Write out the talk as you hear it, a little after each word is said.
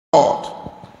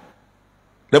God.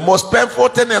 The most painful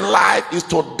thing in life is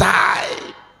to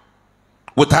die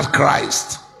without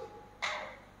Christ.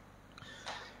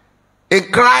 In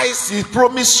Christ, he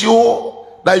promised you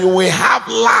that you will have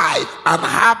life and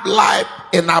have life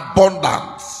in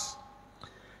abundance.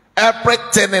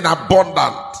 Everything in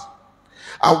abundance.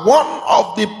 And one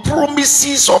of the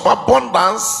promises of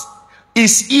abundance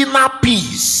is inner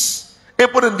peace,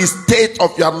 even in the state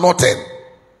of your nothing.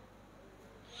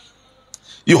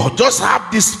 You just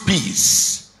have this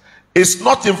peace. It's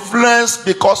not influenced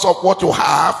because of what you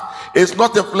have. It's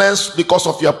not influenced because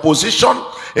of your position.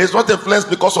 It's not influenced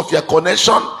because of your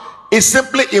connection. It's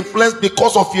simply influenced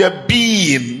because of your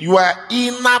being, your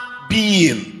inner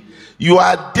being, your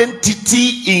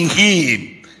identity in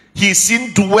him. His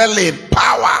indwelling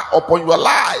power upon your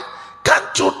life.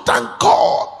 Can't you thank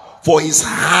God for his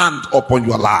hand upon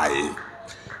your life?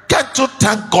 Can't you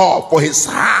thank God for his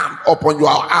hand upon your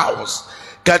house?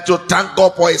 Can't you thank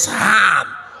God for his hand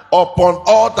upon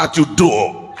all that you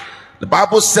do? The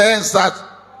Bible says that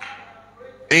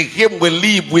in him we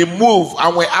live, we move,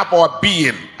 and we have our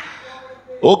being.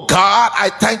 Oh God, I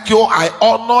thank you, I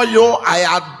honor you,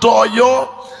 I adore you.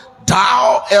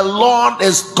 Thou alone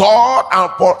is God,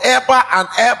 and forever and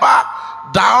ever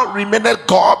thou remainest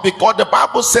God, because the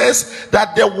Bible says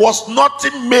that there was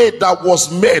nothing made that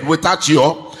was made without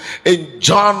you. In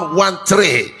John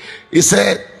 1:3, he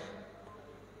said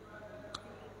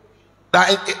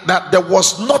that there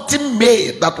was nothing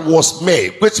made that was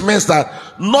made, which means that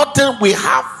nothing will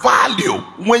have value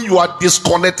when you are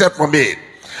disconnected from it.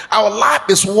 Our life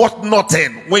is worth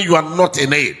nothing when you are not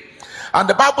in it. And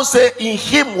the Bible says in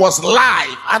him was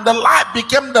life, and the light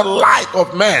became the light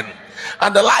of men,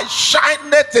 and the light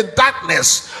shineth in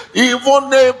darkness.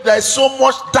 Even if there is so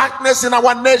much darkness in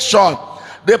our nation,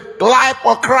 the light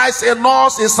of Christ in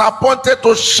us is appointed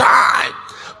to shine.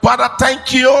 Father,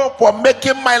 thank you for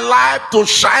making my life to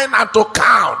shine and to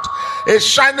count. A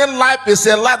shining life is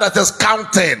a light that is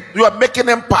counting. You are making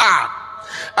impact,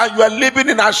 and you are living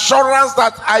in assurance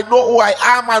that I know who I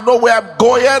am, I know where I'm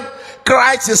going.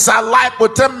 Christ is alive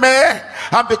within me,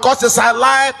 and because he's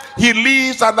alive, he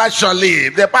lives, and I shall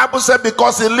live. The Bible said,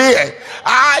 because he lives,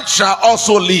 I shall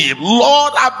also live.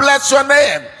 Lord, I bless your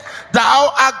name.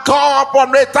 Thou art God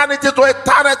from eternity to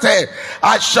eternity.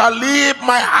 I shall live,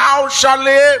 my house shall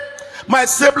live, my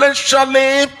siblings shall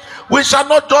live. We shall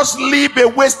not just live a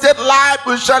wasted life,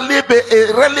 we shall live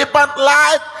a relevant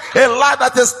life, a life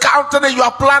that is counting in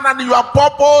your plan and in your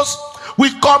purpose.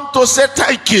 We come to say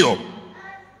thank you.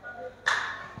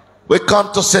 We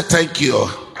come to say thank you.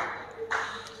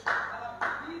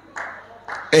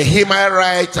 A hymn I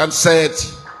write and said,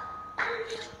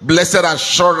 blessed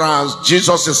assurance,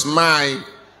 Jesus is mine.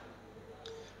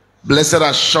 Blessed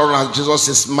assurance, Jesus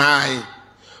is mine.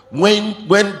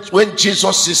 When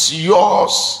Jesus is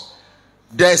yours,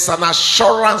 there's an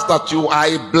assurance that you are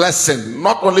a blessing,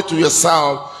 not only to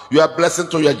yourself, you are a blessing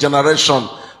to your generation.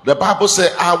 The Bible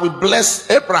says, I will bless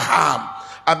Abraham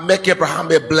and make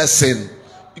Abraham a blessing.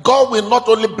 God will not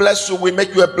only bless you, will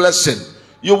make you a blessing.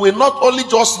 You will not only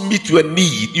just meet your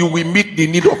need, you will meet the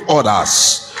need of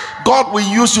others. God will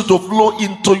use you to flow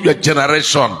into your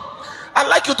generation. I'd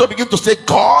like you to begin to say,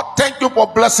 God, thank you for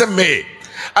blessing me.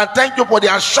 And thank you for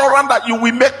the assurance that you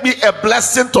will make me a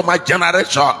blessing to my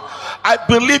generation. I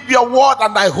believe your word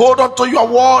and I hold on to your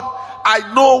word. I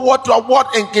know what your word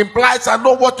implies. I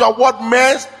know what your word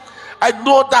means. I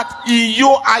know that in you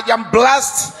I am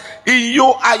blessed. In you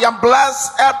I am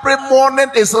blessed. Every morning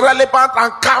is relevant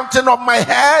and counting on my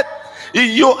head.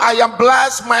 In you I am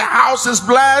blessed. My house is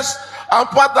blessed. And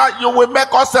Father, you will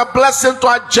make us a blessing to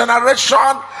our generation,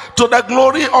 to the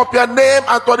glory of your name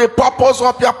and to the purpose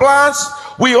of your plans.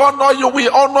 We honor you, we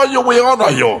honor you, we honor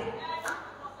you.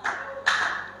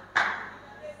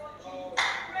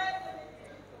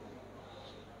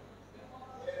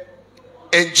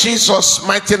 In Jesus'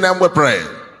 mighty name we pray.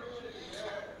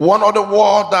 One of the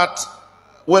words that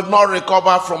will not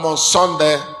recover from on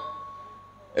Sunday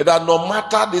is that no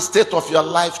matter the state of your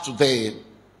life today,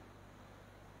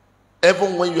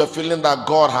 even when you are feeling that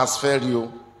God has failed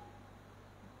you,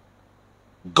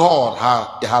 God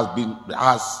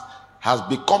has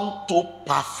become too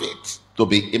perfect to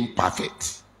be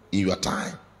imperfect in your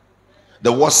time.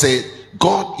 The word says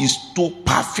God is too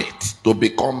perfect to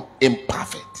become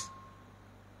imperfect.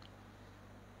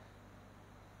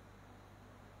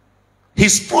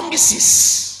 His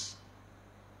promises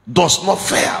does not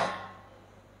fail.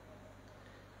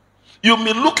 You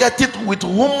may look at it with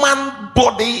human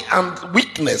body and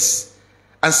weakness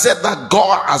and say that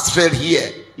God has failed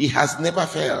here. He has never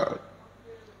failed.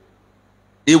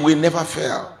 He will never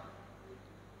fail.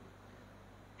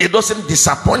 It doesn't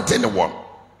disappoint anyone.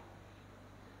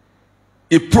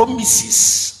 He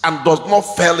promises and does not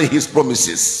fail in his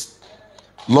promises.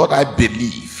 Lord, I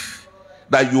believe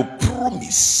that you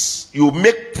promise, you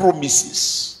make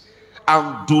promises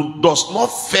and does not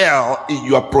fail in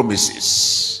your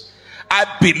promises. I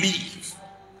believe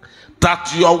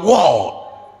that your word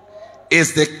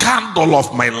is the candle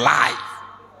of my life.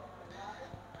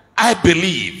 I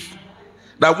believe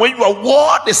that when your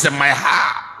word is in my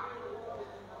heart,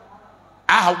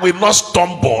 I will not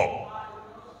stumble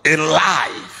in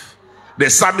life. The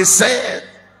psalmist said,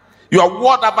 your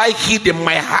word have I hid in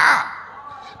my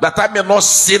heart, that I may not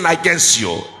sin against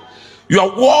you.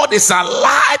 Your word is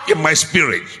alive in my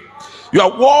spirit.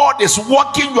 Your word is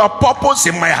working your purpose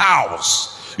in my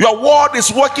house. Your word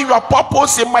is working your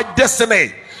purpose in my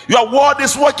destiny. Your word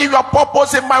is working your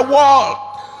purpose in my world.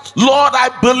 Lord, I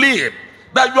believe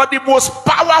that you are the most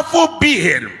powerful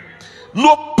being.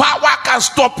 No power can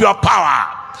stop your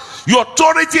power. Your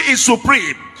authority is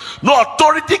supreme. No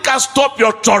authority can stop your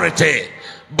authority.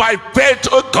 By faith,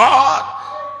 oh God,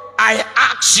 I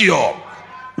ask you,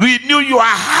 renew your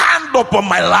hand upon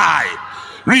my life.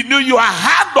 Renew your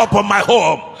hand upon my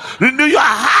home. Renew your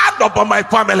hand upon my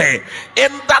family.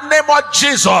 In the name of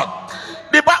Jesus.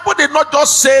 The Bible did not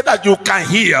just say that you can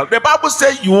heal. The Bible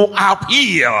says you are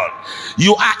healed.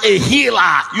 You are a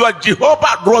healer. You are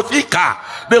Jehovah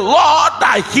Rophika, the Lord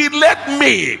that healed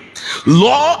me.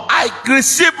 Lord, I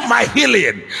receive my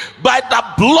healing by the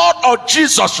blood of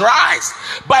Jesus Christ,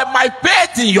 by my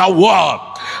faith in your word.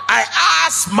 I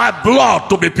ask my blood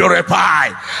to be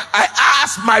purified. I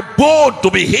ask my bone to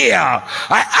be healed.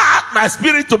 I ask my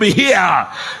spirit to be healed.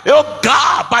 Oh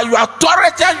God, by your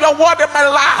authority and your word in my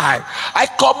life, I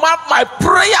command my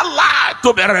prayer life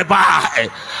to be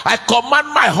revived. I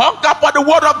command my hunger for the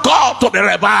word of God to be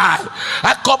revived.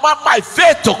 I command my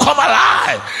faith to come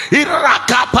alive.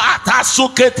 Irakapata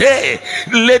sukete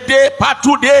lede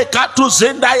patude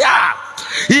katuzendaya.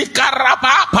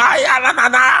 Ikarabapa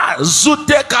yanana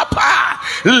zutekapa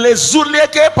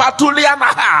lezuleke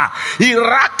patuliana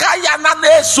iraka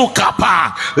yanane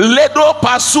sukapa ledo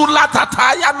pasula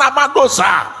tataya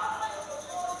namadosa.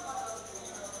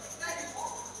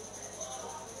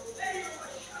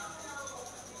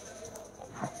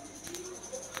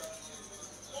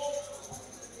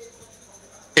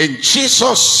 In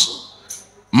Jesus'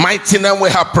 mighty name we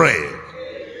have prayed.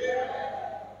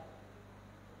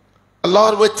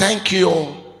 Lord, we thank you.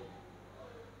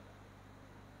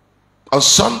 On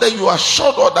Sunday, you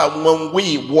assured us that when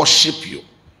we worship you,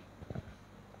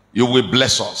 you will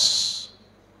bless us.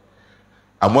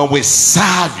 And when we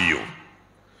serve you,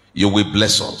 you will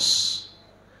bless us.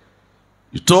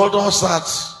 You told us that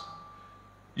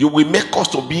you will make us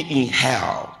to be in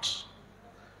health.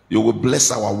 You will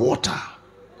bless our water.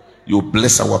 You will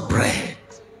bless our bread.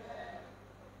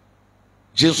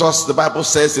 Jesus, the Bible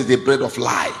says, is the bread of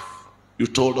life. You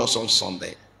told us on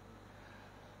Sunday.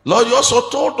 Lord, you also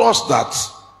told us that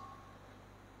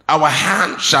our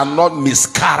hand shall not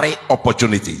miscarry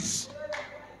opportunities.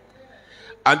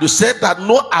 And you said that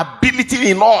no ability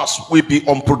in us will be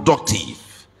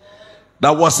unproductive.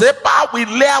 That whatever we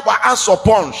lay our hands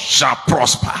upon shall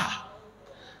prosper.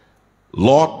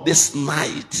 Lord, this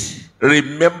night,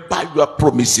 remember your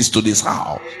promises to this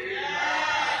house.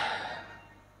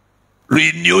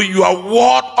 Renew your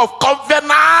word of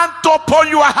covenant upon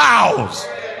your house.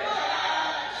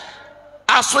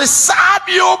 As we serve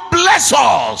you, bless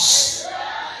us.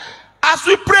 As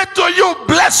we pray to you,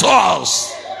 bless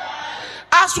us.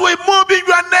 As we move in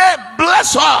your name,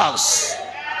 bless us.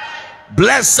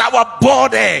 Bless our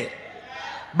body.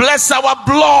 Bless our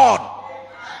blood.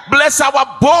 Bless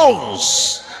our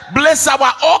bones. Bless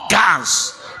our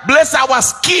organs. Bless our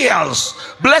skills.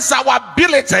 Bless our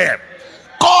ability.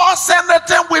 Cause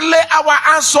anything we lay our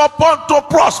hands upon to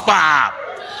prosper.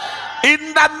 In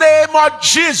the name of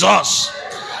Jesus,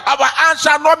 our hands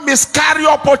shall not miscarry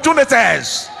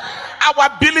opportunities. Our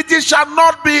ability shall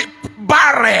not be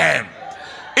barren.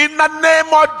 In the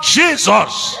name of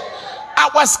Jesus,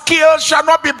 our skills shall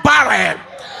not be barren.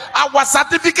 Our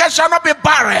certificate shall not be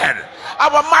barren.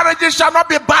 Our marriages shall not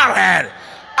be barren.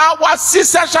 Our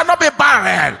system shall not be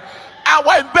barren.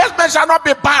 Our investment shall not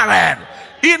be barren.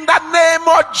 In the name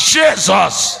of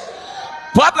Jesus.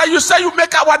 Father, you say you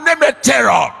make our name a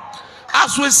terror.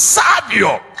 As we serve you,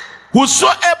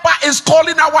 whosoever is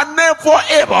calling our name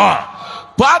forever,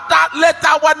 Father, let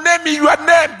our name in your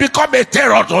name become a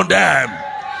terror to them.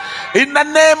 In the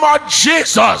name of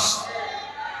Jesus.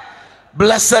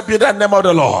 Blessed be the name of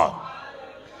the Lord.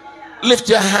 Lift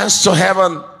your hands to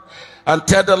heaven and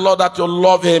tell the Lord that you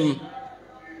love him.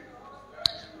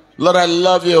 Lord, I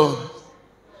love you.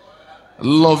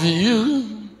 love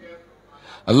you.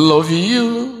 I love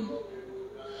you.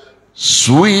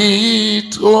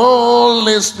 Sweet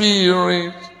Holy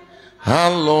Spirit, I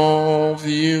love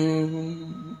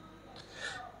you.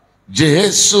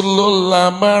 Jesu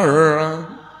Lolamara,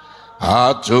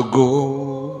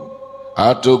 Atogo.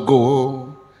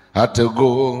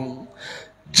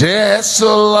 Jesu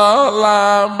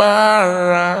Lolamara,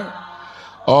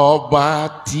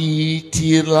 Oba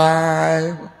titi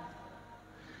lai.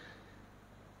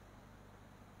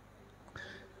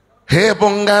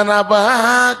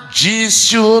 Hebonganaba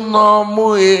Jisu no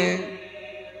mue.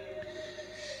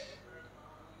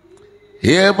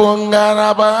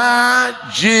 Hebonganaba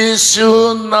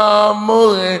Jisu no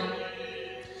mue.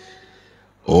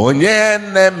 Onye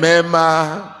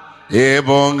nemema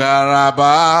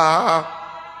Hebonganaba.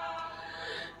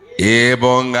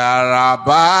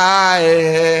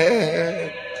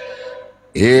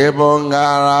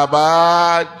 Ebongaraba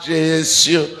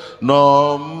Jesu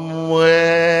no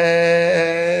mwe.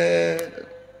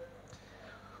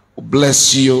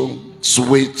 Bless you,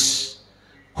 sweet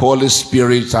Holy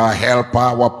Spirit, our helper,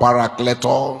 our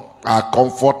paracletor, our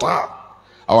comforter,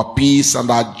 our peace and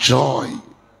our joy.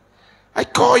 I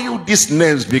call you these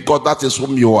names because that is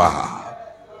whom you are.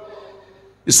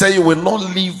 You say you will not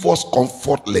leave us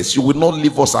comfortless. You will not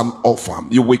leave us an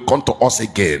orphan. You will come to us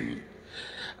again.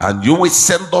 And you will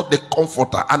send us the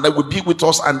comforter, and they will be with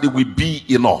us, and they will be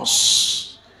in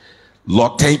us.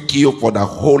 Lord, thank you for the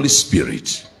Holy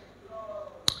Spirit.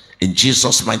 In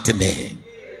Jesus' mighty name.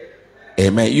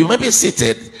 Amen. You may be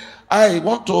seated. I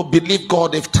want to believe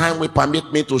God, if time will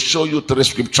permit me, to show you 3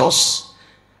 scriptures.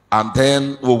 And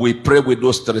then we will pray with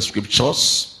those 3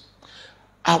 scriptures.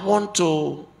 I want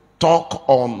to talk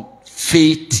on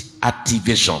faith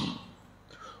activation.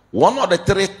 One of the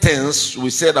 3 things we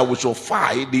said that we should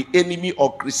fight the enemy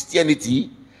of Christianity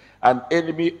and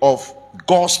enemy of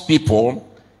God's people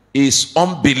is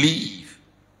unbelief.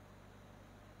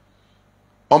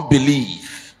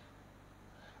 Unbelief.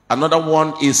 Another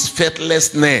one is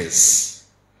faithlessness.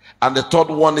 And the third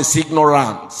one is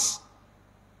ignorance.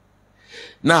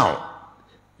 Now,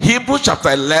 Hebrews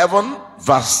chapter 11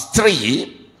 verse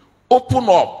 3 open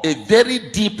up a very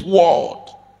deep word.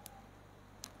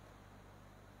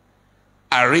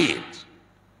 I read,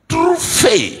 through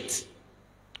faith,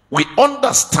 we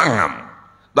understand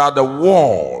that the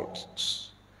world,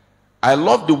 I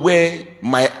love the way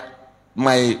my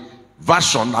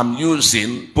version I'm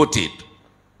using put it,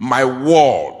 my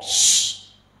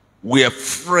words were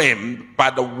framed by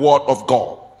the word of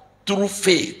God. Through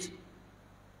faith,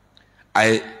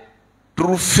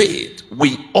 through faith,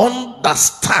 we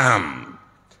understand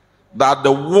that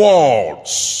the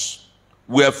words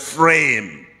were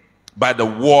framed by the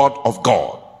word of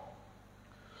God,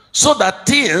 so that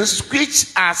things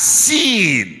which are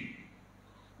seen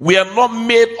were not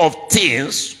made of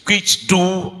things which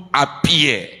do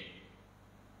appear.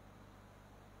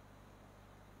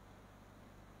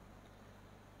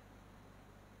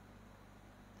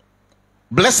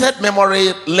 Blessed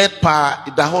memory, late Pa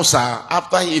Idahosa,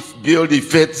 after he built the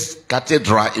Faith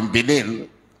Cathedral in Benin,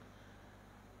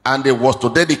 and he was to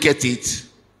dedicate it,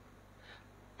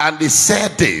 and he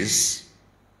said this: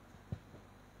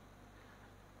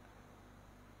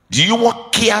 do you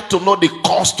want care to know the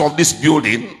cost of this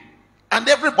building? And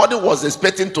everybody was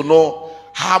expecting to know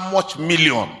how much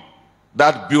million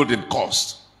that building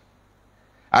cost.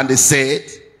 And they said,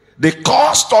 the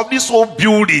cost of this whole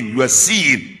building you are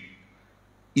seeing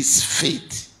is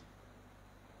faith.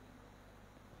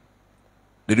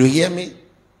 Did you hear me?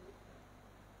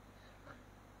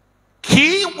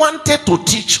 He wanted to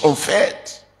teach on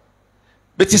faith.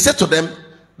 But he said to them,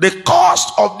 the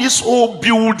cost of this whole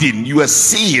building you are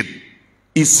seeing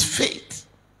is faith.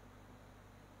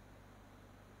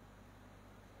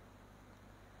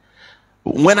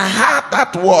 When I heard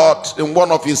that word in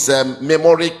one of his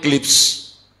memory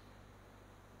clips,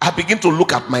 I began to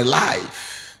look at my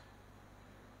life.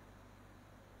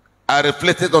 I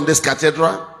reflected on this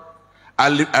cathedral.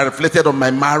 I reflected on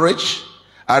my marriage.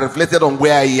 I reflected on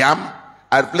where I am.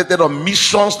 I reflected on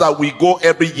missions that we go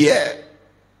every year.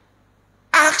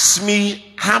 Ask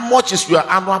me, how much is your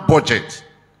annual budget?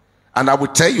 And I will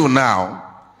tell you now,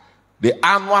 the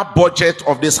annual budget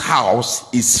of this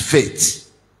house is faith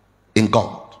in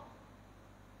God.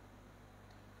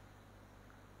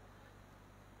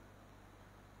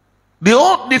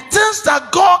 The things that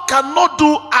God cannot do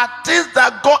are things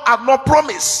that God has not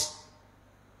promised.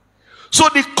 So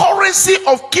the currency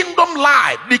of kingdom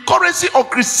life, the currency of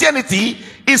Christianity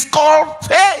is called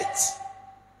faith.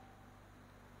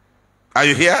 Are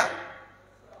you here?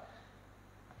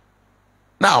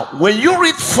 Now, when you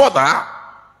read further,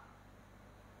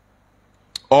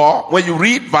 Or when you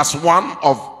read verse 1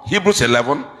 of Hebrews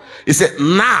 11, it said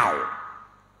now,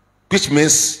 which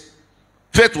means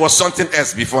faith was something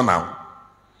else before now.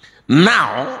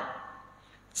 Now,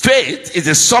 faith is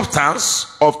the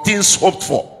substance of things hoped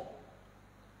for.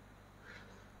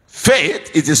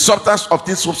 Faith is the substance of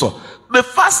things hoped for. The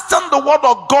first time the word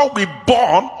of God will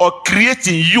born or create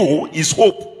in you is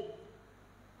hope.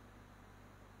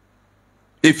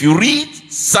 If you read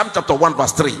Psalm chapter 1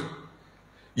 verse 3,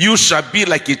 you shall be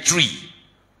like a tree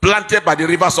planted by the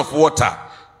rivers of water.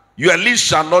 Your leaves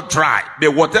shall not dry,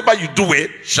 but whatever you do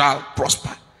it shall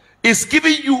prosper. It's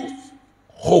giving you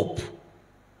hope.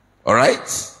 All right?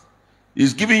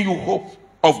 It's giving you hope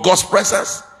of God's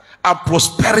presence and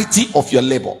prosperity of your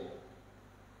labor.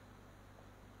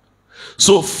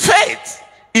 So faith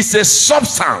is a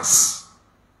substance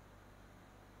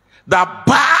that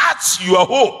backs your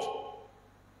hope.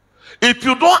 If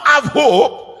you don't have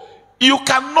hope, you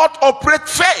cannot operate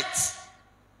faith.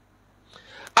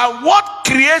 And what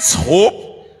creates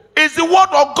hope is the word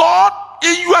of God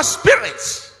in your spirit.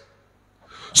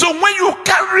 So when you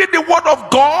carry the word of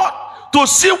God to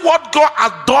see what God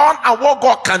has done and what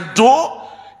God can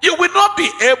do, you will not be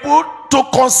able to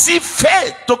conceive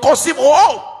faith, to conceive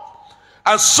hope.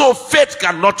 And so faith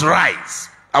cannot rise.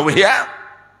 Are we here?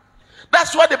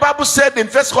 That's what the Bible said in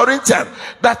 1 Corinthians,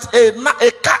 that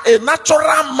a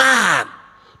natural man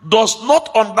does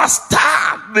not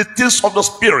understand the things of the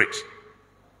spirit.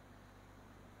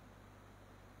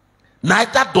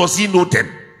 Neither does he know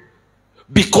them,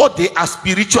 because they are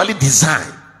spiritually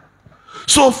designed.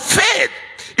 So faith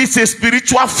is a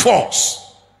spiritual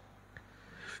force.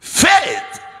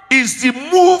 Faith is the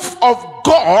move of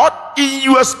God in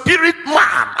your spirit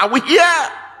man. Are we here?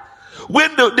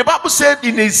 When the Bible said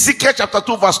in Ezekiel chapter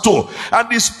 2 verse 2,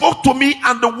 and he spoke to me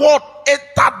and the word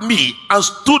entered me and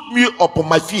stood me upon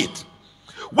my feet.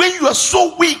 When you are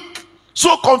so weak,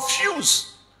 so confused,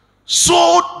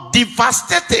 so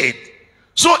devastated,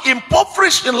 so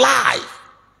impoverished in life,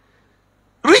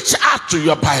 reach out to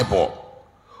your Bible.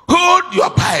 Hold your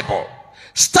Bible.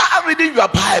 Start reading your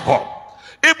Bible.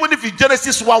 Even if in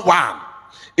Genesis 1:1,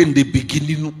 in the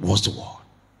beginning was the Word.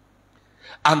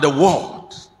 And the Word.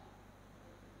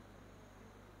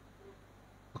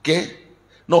 Okay?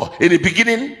 No, in the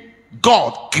beginning,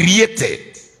 God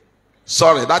created.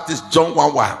 Sorry, that is John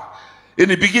 1:1. In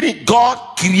the beginning,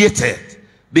 God created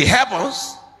the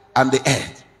heavens and the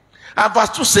earth. And verse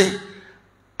 2 says,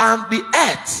 and the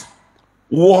earth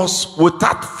was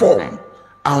without form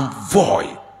and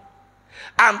void,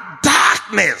 and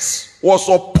darkness was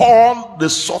upon the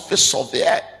surface of the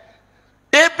earth.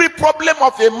 Every problem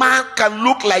of a man can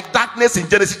look like darkness in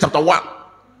Genesis chapter 1.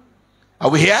 Are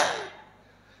we here?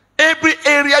 Every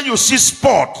area you see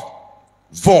spot,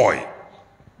 void,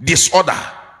 disorder.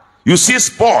 You see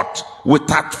spot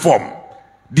without form,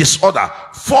 disorder.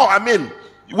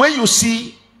 When you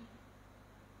see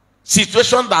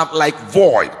situation that like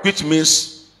void, which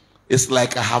means it's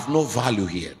like I have no value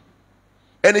here.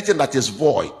 Anything that is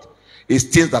void is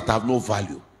things that have no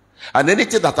value. And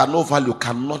anything that have no value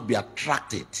cannot be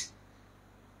attracted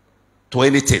to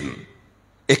anything.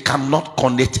 It cannot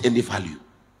connect any value.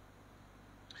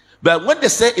 But when they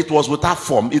say it was without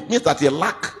form, it means that it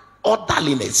lacked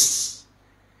orderliness.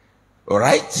 All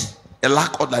right? It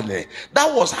lacked orderliness.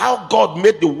 That was how God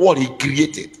made the world he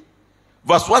created.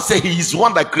 Verse 1 says he is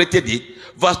one that created it.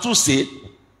 Verse 2 says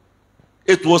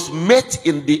it was made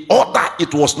in the order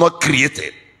it was not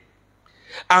created.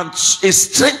 And a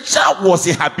stranger was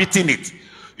inhabiting it.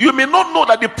 You may not know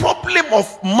that the problem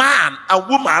of man and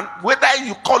woman, whether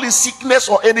you call it sickness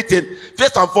or anything,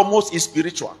 first and foremost is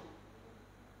spiritual.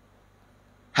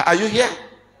 Are you here?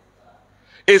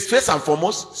 It's first and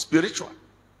foremost spiritual.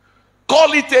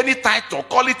 Call it any title,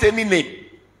 call it any name.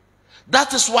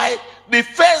 That is why the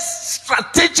first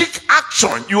strategic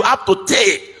action you have to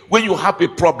take when you have a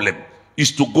problem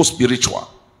is to go spiritual.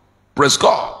 Praise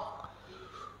God.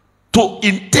 To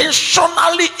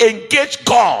intentionally engage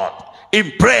God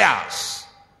in prayers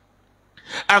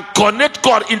and connect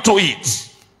God into it.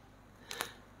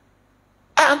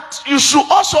 And you should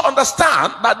also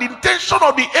understand that the intention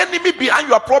of the enemy behind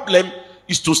your problem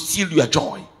is to steal your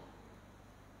joy.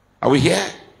 Are we here?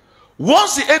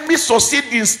 Once the enemy succeeds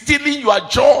in stealing your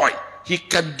joy, he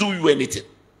can do you anything.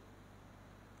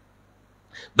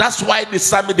 That's why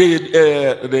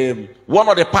one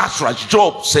of the pastors,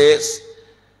 Job, says,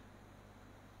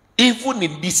 even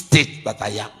in this state that I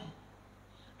am,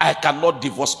 I cannot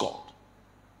divorce God.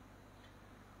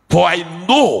 For I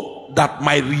know that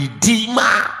my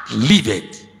Redeemer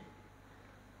liveth.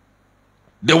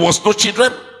 There was no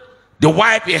children. The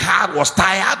wife he had was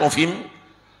tired of him,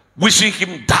 wishing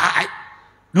him die.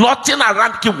 Nothing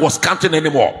around him was counting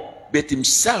anymore, but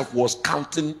himself was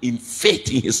counting in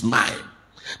faith in his mind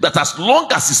that as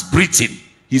long as he's breathing,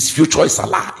 his future is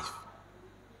alive.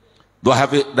 Do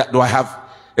I have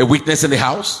a witness in the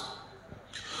house?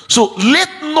 So let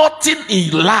nothing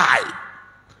in life.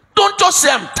 Don't just say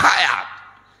I'm tired.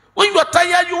 When you are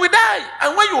tired, you will die.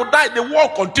 And when you die, the war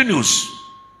continues.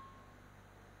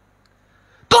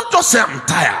 Don't just say I'm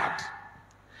tired.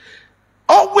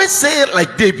 Always say it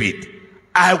like David,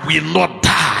 I will not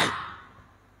die.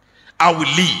 I will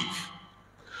live.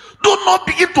 Do not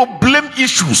begin to blame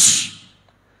issues.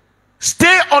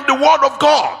 Stay on the word of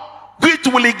God, which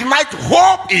will ignite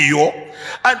hope in you,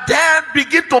 and then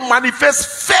begin to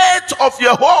manifest faith of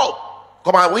your hope.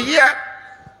 Come on, we hear.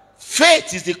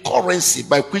 Faith is the currency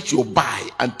by which you buy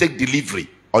and take delivery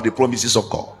of the promises of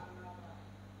God.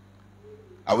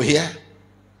 Are we here?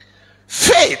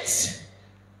 Faith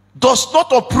does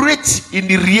not operate in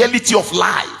the reality of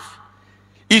life.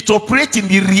 It operates in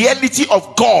the reality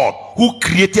of God who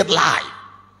created life.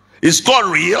 Is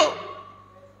God real?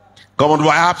 Come on, do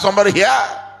I have somebody here?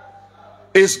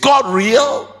 Is God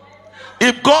real?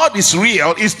 If God is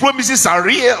real, his promises are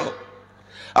real.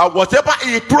 And whatever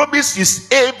he promised is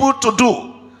able to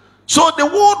do. So the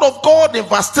word of God in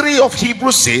verse 3 of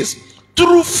Hebrews says,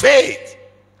 through faith,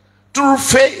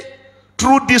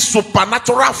 through this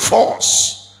supernatural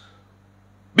force.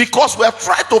 Because we have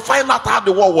tried to find out how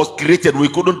the world was created. We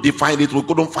couldn't define it. We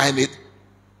couldn't find it.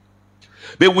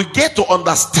 But we get to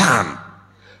understand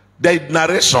the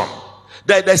narration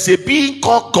that there's a being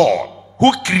called God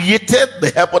who created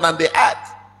the heaven and the earth.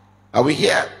 Are we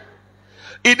here?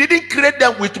 He didn't create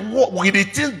them with the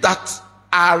things that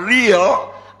are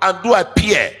real and do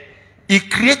appear. He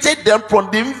created them from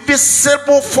the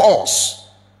invisible force.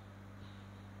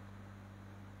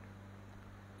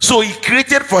 So he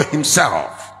created for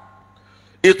himself.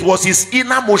 It was his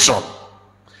inner motion.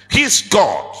 He's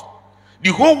God.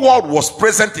 The whole world was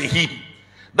present in him.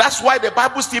 That's why the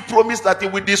Bible still promised that he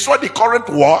will destroy the current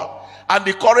world and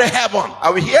the current heaven.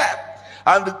 Are we here?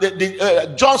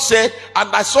 And John said, and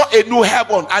I saw a new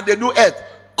heaven and a new earth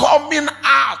coming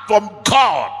out from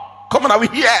God. Come on, are we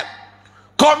here?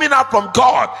 Coming out from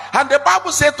God. And the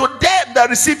Bible said to them that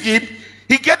receive him,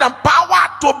 he gave them power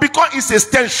to become his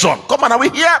extension. Come on, are we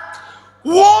here?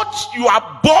 What you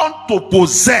are born to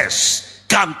possess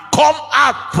can come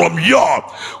out from you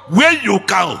when you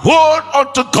can hold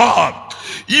on to God.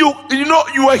 You know,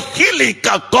 your healing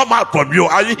can come out from you.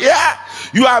 Are you here?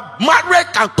 Your marriage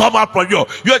can come out from you.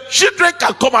 Your children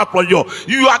can come out from you.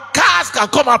 Your cars can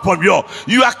come out from you.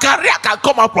 Your career can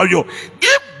come out from you.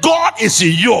 If God is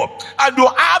in you and you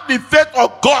have the faith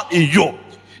of God in you,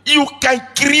 you can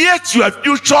create your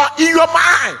future in your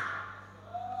mind.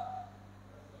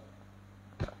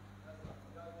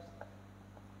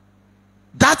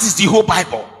 That is the whole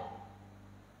Bible.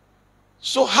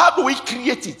 So how do we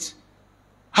create it?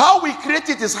 How we create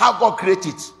it is how God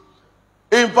created it.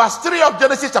 In verse 3 of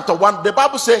Genesis chapter 1, the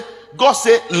Bible says, God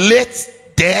said,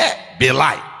 let there be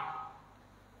light.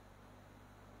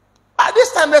 At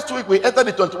this time next week, we enter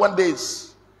the 21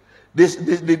 days.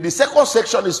 The second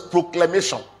section is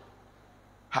proclamation.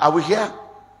 Are we here?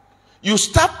 You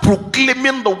start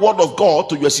proclaiming the word of God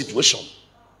to your situation.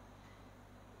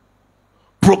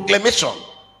 Proclamation.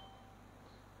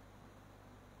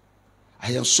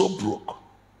 I am so broke,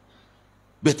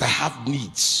 but I have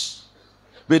needs,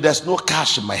 but there's no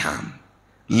cash in my hand.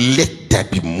 Let there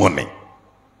be money.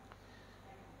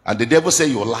 And the devil said,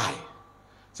 you lie.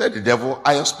 Said the devil,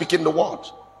 I am speaking the word.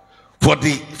 For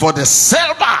the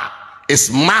silver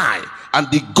is mine and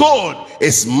the gold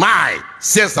is mine,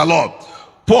 says the Lord.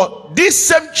 For this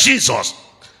same Jesus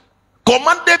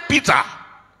commanded Peter,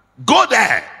 go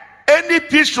there, any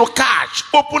fish you catch,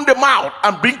 open the mouth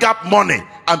and bring up money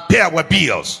and pay our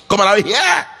bills. Come on, are you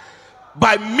here?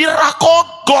 By miracle,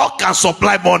 God can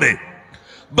supply money.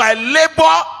 By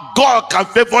labor, God can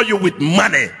favor you with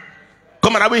money.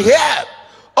 Come on, are we here?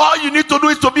 All you need to do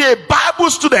is to be a Bible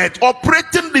student,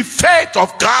 operating the faith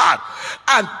of God,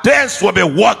 and things will be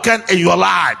working in your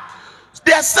life.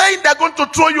 They are saying they're going to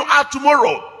throw you out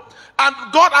tomorrow, and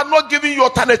God are not giving you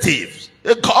alternatives.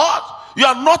 God, you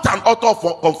are not an author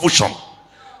of confusion.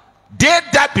 Dare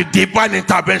that be divine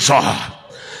intervention.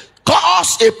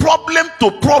 Cause a problem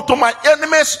to my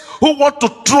enemies who want to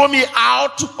throw me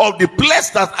out of the place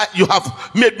that you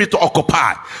have made me to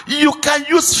occupy. You can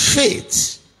use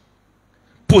faith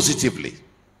positively.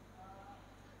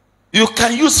 You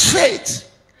can use faith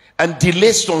and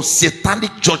delay some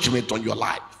satanic judgment on your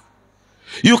life.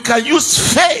 You can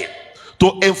use faith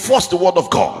to enforce the word of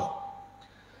God.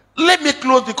 Let me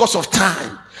close because of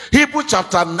time. Hebrews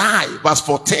chapter 9 verse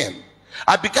 14.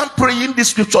 I began praying this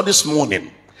scripture this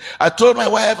morning. I told my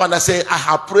wife and I said, I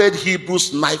have prayed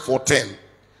Hebrews 9:10.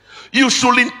 You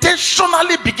should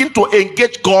intentionally begin to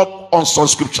engage God on some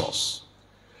scriptures.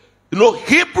 You know,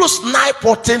 Hebrews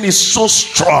 9:10 is so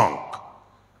strong.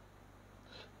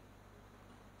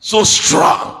 So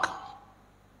strong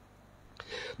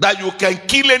that you can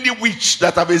kill any witch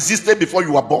that have existed before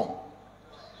you were born.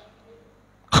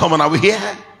 Come on, are we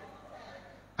here?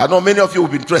 I know many of you will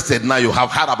be interested now. You have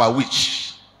heard about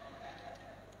witch.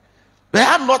 But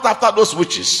I'm not after those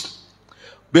witches.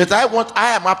 But I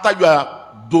am after your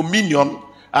dominion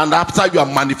and after your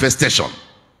manifestation.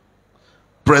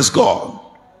 Praise God.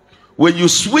 When you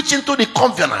switch into the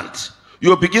covenant,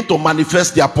 you begin to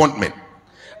manifest the appointment.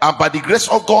 And by the grace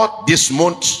of God, this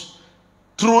month,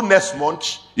 through next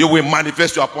month, you will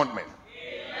manifest your appointment.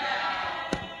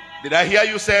 Amen. Did I hear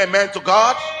you say amen to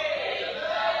God?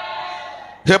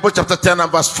 Hebrews chapter 10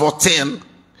 and verse 14.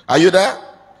 Are you there?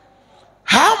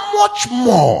 How much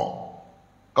more?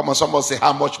 Come on, somebody say,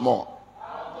 how much more?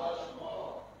 How much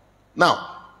more?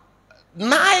 Now,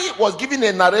 9 was giving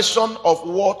a narration of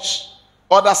what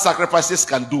other sacrifices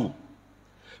can do.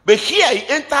 But here he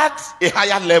entered a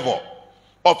higher level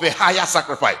of a higher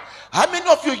sacrifice. How many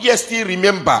of you here still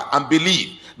remember and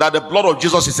believe that the blood of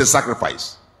Jesus is a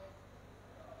sacrifice?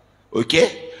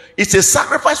 Okay? It's a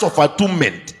sacrifice of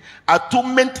atonement.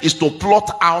 Atonement is to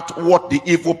plot out what the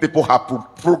evil people have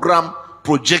programmed,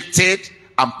 projected,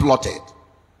 and plotted.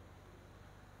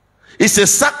 It's a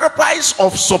sacrifice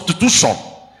of substitution,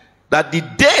 that the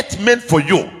death meant for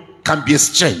you can be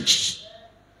exchanged.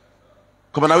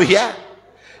 Come on, are we here?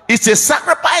 It's a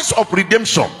sacrifice of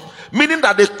redemption, meaning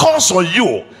that the curse on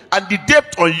you and the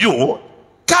debt on you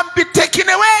can be taken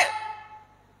away.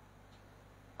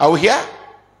 Are we here?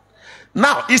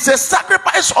 Now, it's a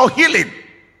sacrifice of healing,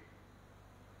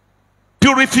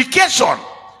 purification,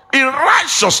 in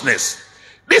righteousness.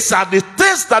 These are the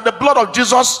things that the blood of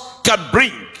Jesus can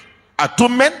bring.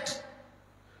 Atonement,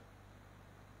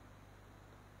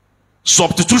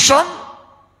 substitution,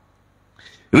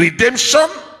 redemption,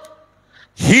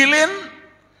 healing,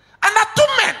 and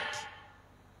atonement.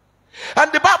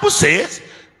 And the Bible says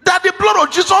that the blood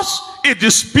of Jesus is the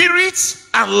spirit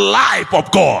and life of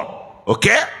God.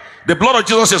 Okay? The blood of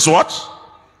Jesus is what?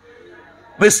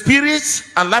 The spirit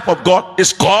and life of God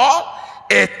is called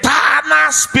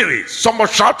eternal spirit. Someone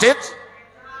shout it.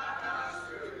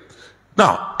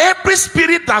 Now, every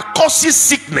spirit that causes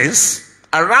sickness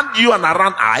around you and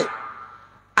around I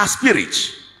are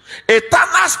spirits.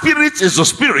 Eternal spirit is the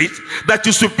spirit that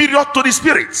is superior to the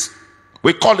spirits.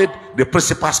 We call it the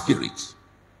principal spirit.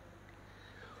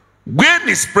 When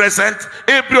it's present,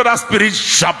 every other spirit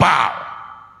shall bow.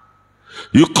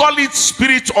 You call it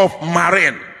spirit of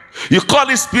marine. You call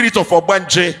it spirit of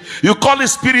obanje. You call it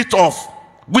spirit of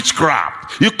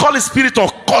witchcraft. You call it spirit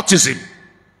of cultism.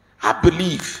 I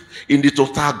believe in the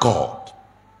total God.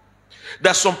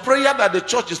 There's some prayer that the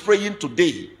church is praying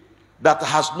today that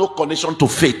has no connection to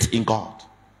faith in God.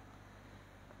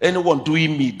 Anyone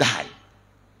doing me, die.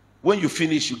 When you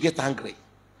finish, you get angry.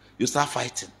 You start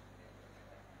fighting.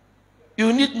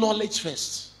 You need knowledge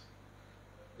first.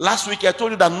 Last week I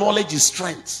told you that knowledge is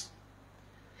strength.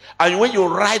 And when you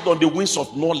ride on the wings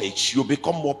of knowledge, you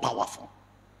become more powerful.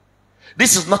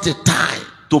 This is not a time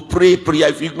to pray prayer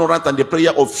of ignorance and the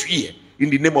prayer of fear in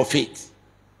the name of faith.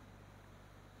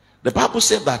 The Bible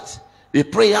said that the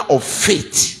prayer of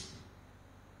faith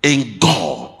in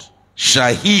God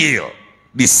shall heal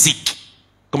the sick.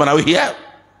 Come on, are we here?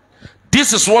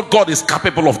 This is what God is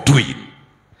capable of doing.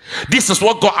 This is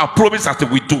what God has promised that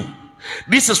we do.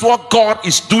 This is what God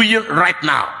is doing right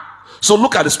now. So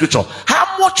look at the scripture.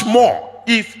 How much more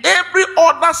if every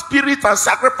other spirit and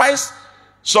sacrifice,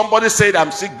 somebody said,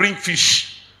 I'm sick, bring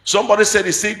fish. Somebody said,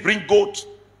 he's sick, bring goat.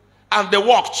 And they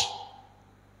walked.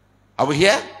 Are we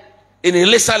here? In a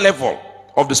lesser level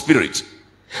of the spirit.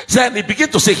 Then he began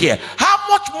to say here, how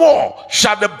much more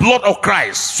shall the blood of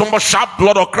Christ, somebody shout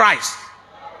blood of Christ,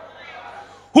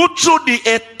 who through the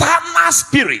eternal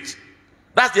spirit,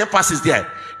 that's the emphasis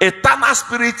there, eternal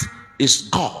spirit is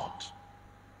God.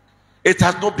 It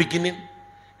has no beginning,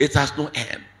 it has no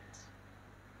end.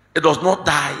 It does not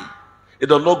die, it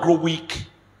does not grow weak.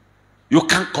 You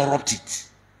can't corrupt it.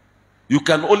 You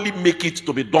can only make it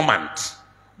to be dormant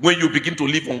when you begin to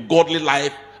live ungodly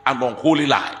life and unholy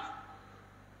life.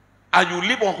 And you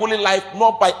live unholy life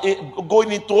not by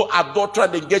going into adultery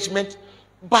and engagement,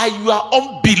 by your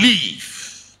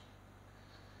unbelief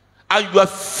and your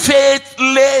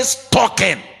faithless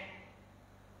talking,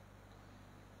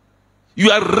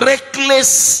 your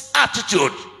reckless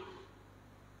attitude.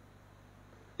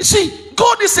 You see,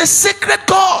 God is a sacred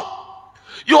God.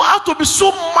 You have to be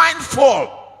so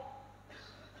mindful.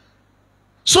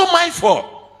 So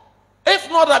mindful. If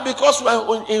not that, because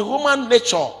we're in human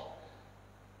nature,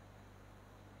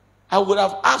 I would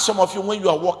have asked some of you, when you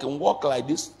are walking, walk like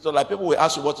this. So like people will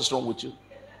ask you, what is wrong with you?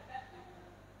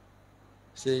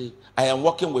 Say, I am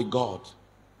walking with God.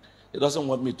 He doesn't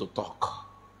want me to talk.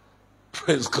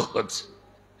 Praise God.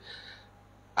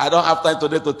 I don't have time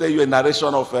today to tell you a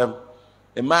narration of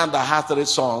a man that had 3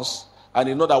 sons, and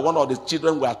you know that one of the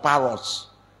children were parrots.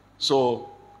 So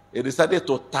he decided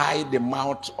to tie the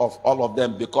mouth of all of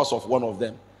them because of one of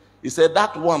them. He said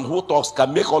that one who talks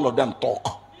can make all of them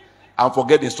talk and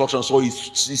forget the instructions. So he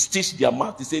stitched their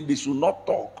mouth. He said they should not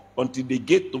talk until they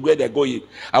get to where they're going.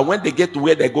 And when they get to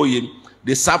where they're going,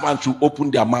 the servant should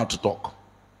open their mouth to talk.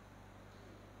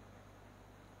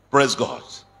 Praise God.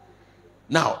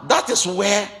 Now, that is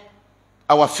where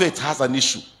our faith has an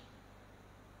issue.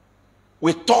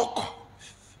 We talk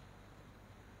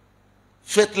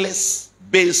faithless,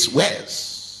 base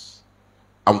words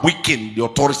and weaken the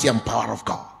authority and power of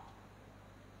God.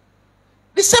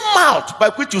 The same mouth by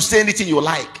which you say anything you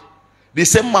like, the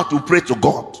same mouth will pray to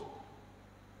God.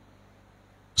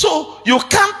 So you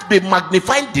can't be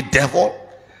magnifying the devil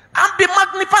and be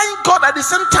magnifying God at the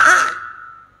same time.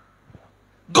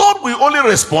 God will only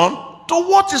respond to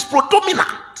what is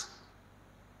predominant.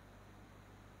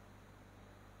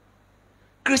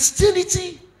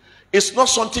 Christianity is not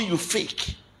something you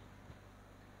fake.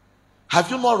 Have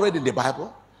you not read in the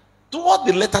Bible? Toward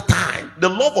the latter time, the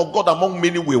love of God among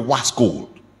many will wax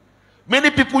cold. Many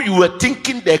people you were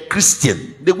thinking they're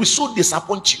Christian, they will so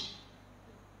disappoint you.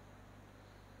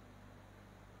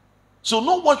 So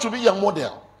no one should be your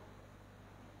model.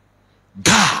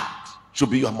 God should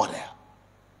be your model.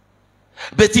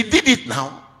 But he did it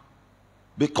now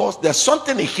because there's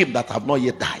something in him that have not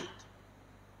yet died.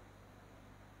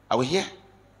 Are we here?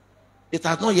 It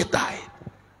has not yet died.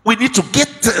 We need to get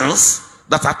things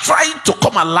that are trying to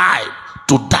come alive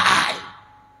to die.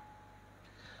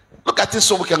 Look at this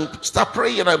so we can start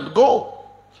praying and go.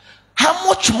 How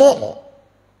much more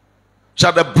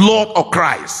shall the blood of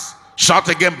Christ, shout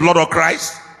again, blood of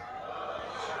Christ,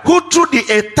 who through the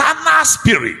eternal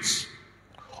Spirit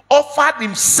offered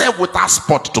himself without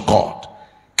spot to God.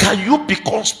 Can you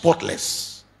become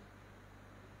spotless?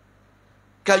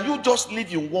 Can you just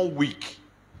live in 1 week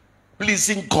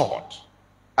pleasing God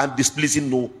and displeasing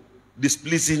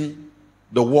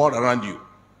the world around you?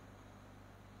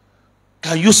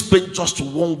 Can you spend just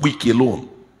 1 week alone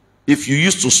if you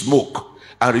used to smoke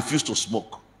and refuse to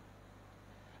smoke?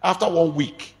 After 1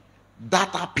 week,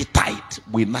 that appetite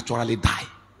will naturally die.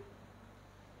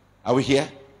 Are we here?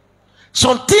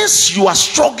 Some things you are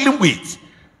struggling with,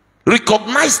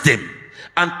 recognize them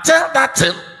and tell that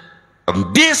thing,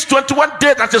 on this 21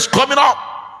 day that is coming up,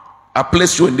 I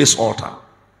place you in this altar.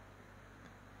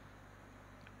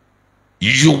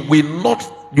 You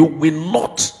will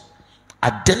not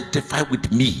identify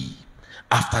with me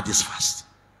after this fast.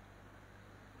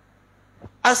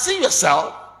 And see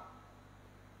yourself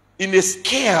in a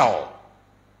scale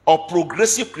of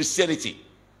progressive Christianity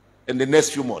in the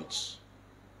next few months.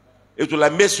 It will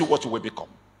amaze you what you will become.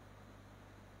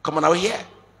 Come on, are we here?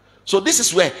 So this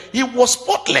is where he was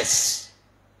spotless.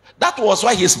 That was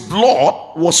why his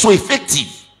blood was so effective.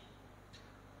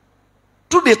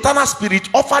 Through the eternal Spirit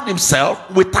offered himself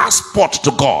without spot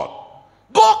to God.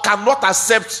 God cannot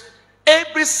accept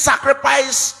every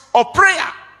sacrifice of prayer.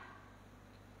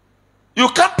 You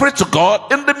can't pray to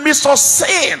God in the midst of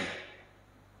sin.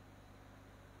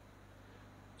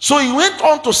 So he went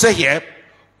on to say here,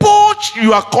 purge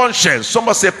your conscience.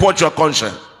 Somebody say, purge your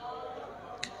conscience.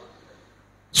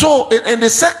 So in the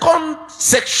second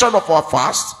section of our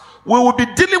fast, we will be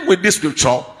dealing with this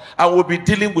scripture and we'll be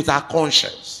dealing with our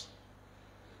conscience.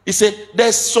 He said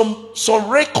there's some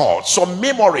record, some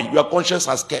memory your conscience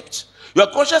has kept. Your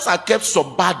conscience has kept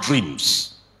some bad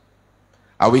dreams.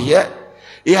 Are we here?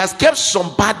 It has kept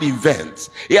some bad events.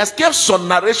 It has kept some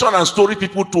narration and story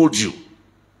people told you.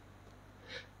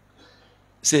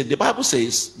 See, the Bible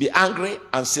says, be angry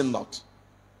and sin not.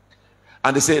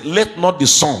 And they say, let not the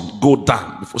sun go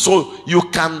down before. So you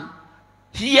can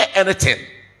hear anything,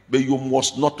 but you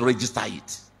must not register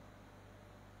it.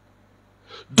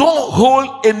 Don't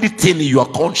hold anything in your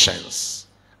conscience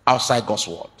outside God's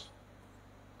word.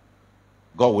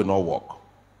 God will not work.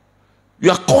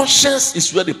 Your conscience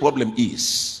is where the problem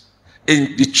is.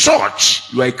 In the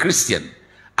church, you are a Christian.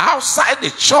 Outside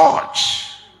the church,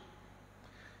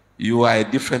 you are a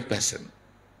different person.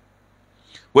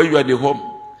 When you are in the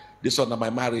home, this one of my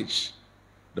marriage,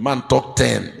 the man talk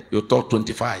 10, you talk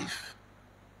 25.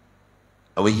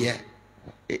 Are we here?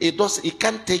 It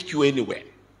can't take you anywhere.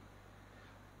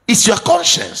 is your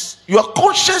conscience. Your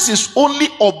conscience is only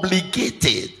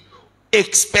obligated,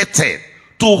 expected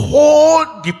to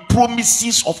hold the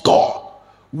promises of God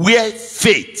where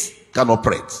faith can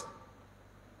operate.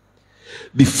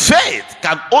 The faith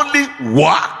can only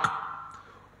work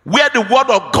where the word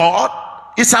of God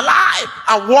is alive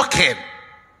and working.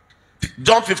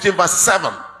 John 15 verse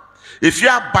 7. If you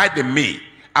abide in me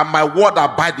and my word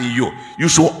abide in you, you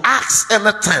shall ask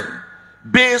anything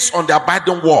based on the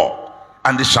abiding word,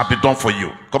 and it shall be done for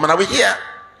you. Come on, are we here?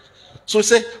 So he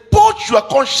said, purge your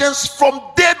conscience from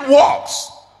dead works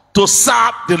to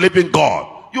serve the living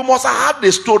God. You must have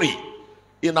the story.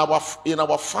 In our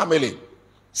family,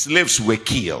 slaves were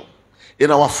killed. In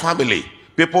our family,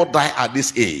 people die at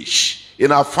this age.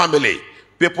 In our family,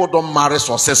 people don't marry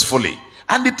successfully.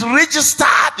 And it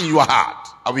registered in your heart.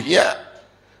 Are we here?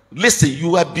 Listen,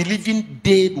 you are believing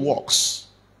dead works.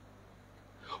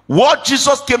 What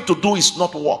Jesus came to do is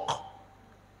not work.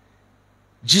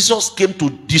 Jesus came to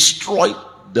destroy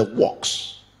the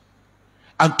works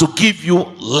and to give you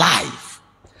life.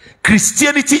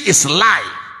 Christianity is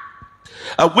life.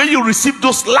 And when you receive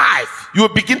those life, you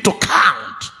will begin to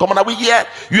count. Come on, are we here?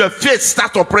 Your faith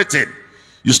start operating.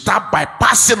 You start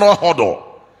bypassing all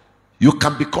hurdle. You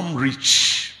can become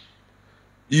rich.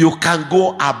 You can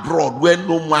go abroad where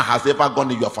no one has ever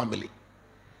gone in your family.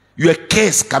 Your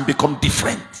case can become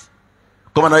different.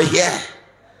 Come on, are we here?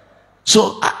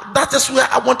 So that is where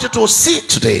I want you to see it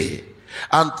today.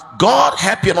 And God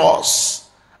helping us,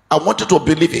 I want you to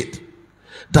believe it,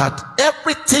 that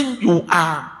everything you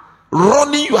are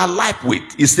running your life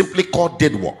with is simply called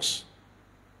dead works.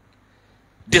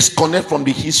 Disconnect from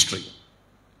the history.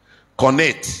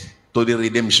 Connect to the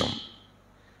redemption.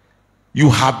 You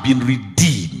have been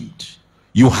redeemed.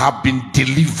 You have been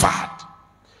delivered.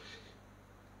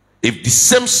 If the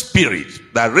same spirit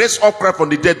that raised up Christ from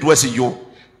the dead dwells in you,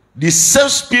 the same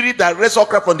spirit that raised up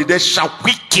Christ from the dead shall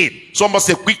quicken. Someone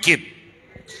say quicken.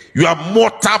 Your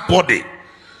mortal body.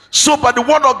 So by the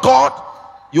word of God,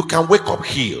 you can wake up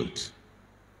healed.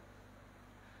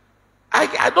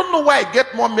 I don't know why I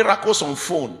get more miracles on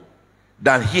phone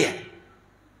than here.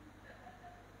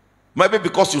 Maybe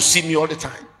because you see me all the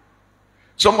time.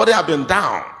 Somebody have been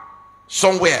down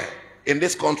somewhere in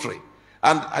this country,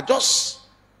 and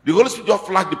the Holy Spirit just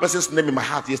flagged the person's name in my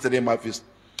heart yesterday in my face.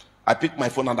 I picked my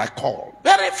phone and I called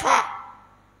very far,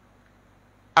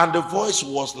 and the voice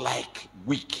was like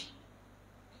weak.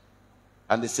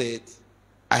 And they said,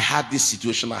 I had this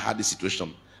situation.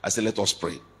 I said, let us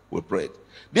pray. We prayed.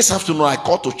 This afternoon I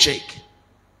called to check.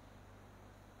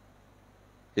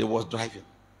 He was driving.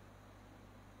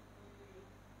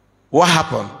 What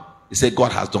happened? He said,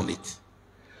 God has done it.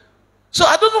 So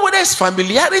I don't know whether it's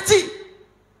familiarity,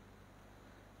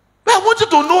 but I want you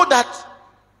to know that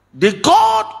the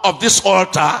God of this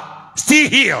altar still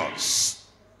heals.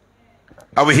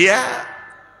 Are we here?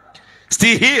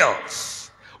 Still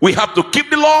heals. We have to keep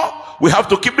the law, we have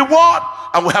to keep the word,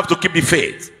 and we have to keep the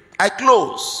faith. I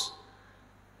close.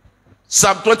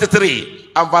 Psalm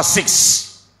 23 and verse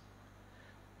 6.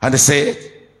 And they said,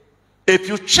 if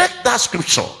you check that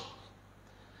scripture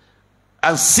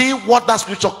and see what that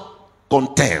scripture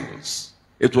contains,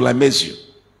 it will amaze you.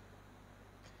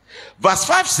 Verse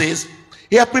 5 says,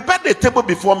 he has prepared a table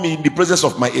before me in the presence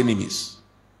of my enemies.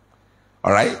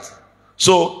 All right?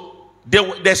 So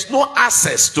there's no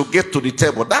access to get to the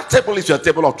table. That table is your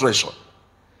table of treasure.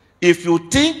 If you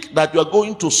think that you are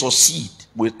going to succeed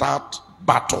without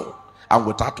battle and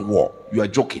without war, you are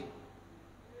joking.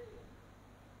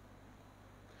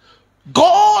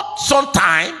 God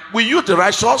sometimes will use the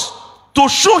righteous to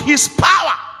show his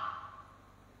power.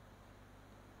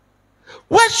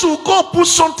 When should God put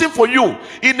something for you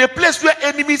in a place where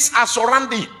enemies are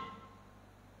surrounding?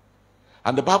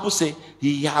 And the Bible says,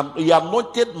 he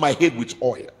anointed my head with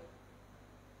oil,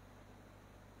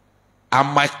 and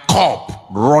my cup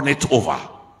runneth over.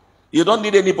 You don't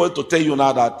need anybody to tell you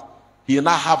now that he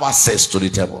now have access to the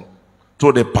table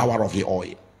through the power of the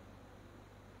oil.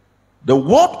 The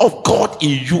word of God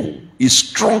in you is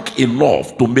strong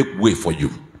enough to make way for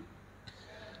you.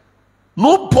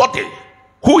 Nobody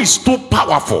who is too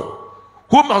powerful,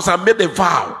 who must have made a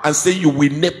vow and say you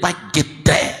will never get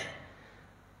there.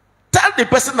 Tell the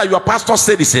person that your pastor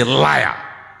said is a liar.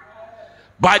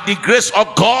 By the grace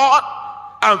of God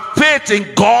and faith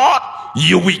in God,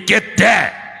 you will get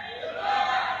there.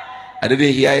 I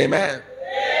didn't hear amen.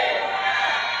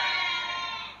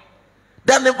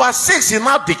 Then in verse 6 he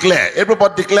now declare.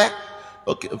 Everybody declare.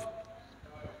 Okay.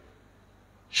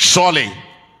 Surely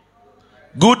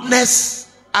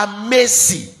goodness and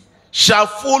mercy shall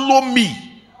follow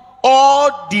me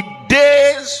all the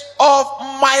days of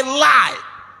my life.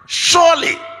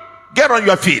 Surely Get on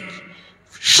your feet.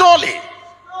 Surely.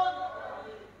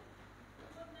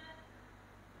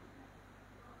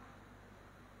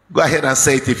 Go ahead and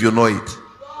say it if you know it.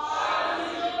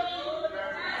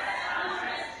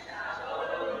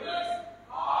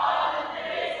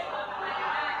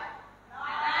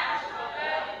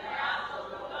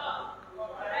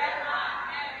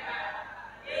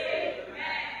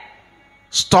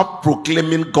 Stop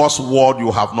proclaiming God's word you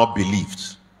have not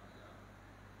believed.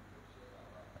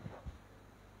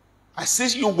 I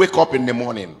see you wake up in the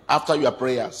morning after your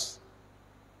prayers.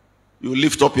 You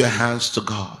lift up your hands to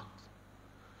God.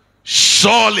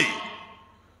 Surely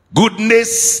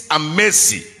goodness and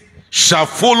mercy shall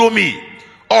follow me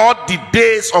all the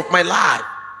days of my life.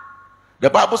 The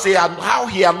Bible says how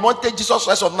he anointed Jesus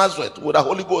Christ of Nazareth with the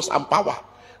Holy Ghost and power,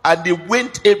 and they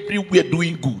went everywhere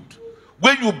doing good.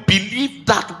 When you believe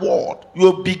that word,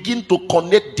 you begin to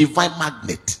connect divine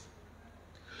magnet.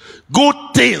 Good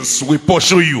things will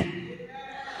pursue you.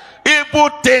 Evil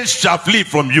things shall flee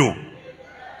from you.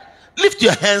 Lift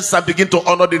your hands and begin to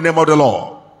honor the name of the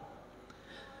Lord.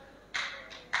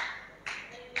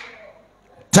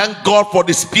 Thank God for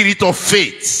the spirit of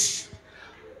faith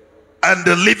and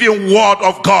the living word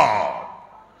of God.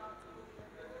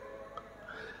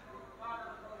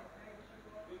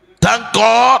 Thank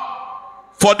God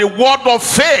for the word of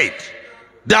faith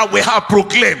that we have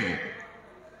proclaimed.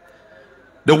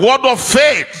 The word of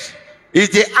faith is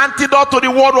the antidote to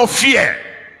the word of fear.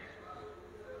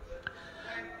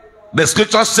 The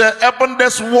scripture says, even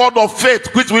this word of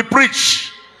faith which we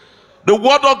preach, the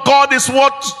word of God is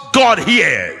what God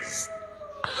hears.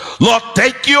 Lord,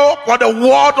 thank you for the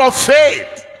word of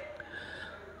faith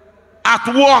at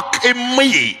work in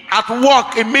me, at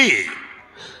work in me.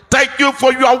 Thank you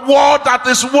for your word that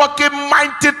is working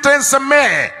mighty things in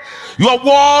me. Your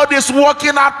word is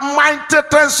working at mighty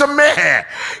things in me.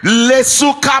 Le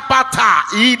sukapata,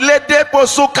 ile depo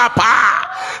sukapa,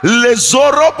 le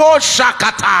zorobo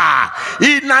shakata,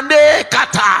 inane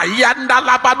kata, yanda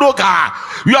labadoga.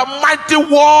 Your mighty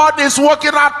word is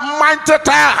working at mighty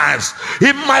things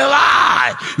in my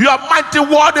life. Your mighty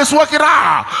word is working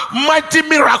out mighty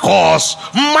miracles,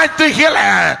 mighty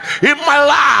healing in my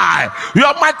life.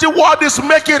 Your mighty word is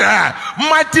making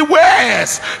mighty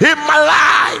ways in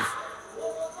my life.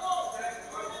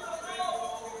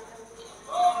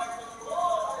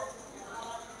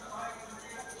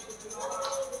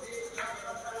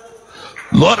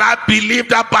 Lord, I believe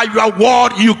that by your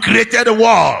word you created the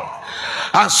world.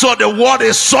 And so the word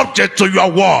is subject to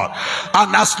your word.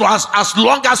 And as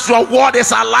long as your word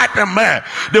is alive in me,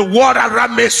 the word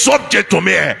around me is subject to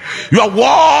me. Your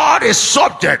word is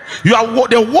subject.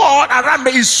 The word around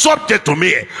me is subject to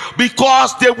me.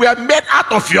 Because they were made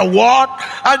out of your word,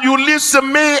 and you live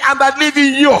in me and I live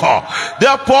in you.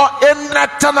 Therefore,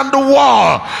 anything in the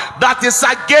world that is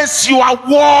against your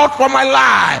word for my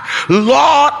life,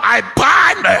 Lord, I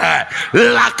bind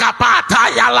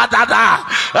lakapata yaladada,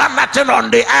 and nothing on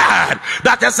the earth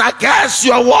that is against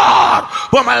your word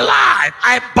for my life,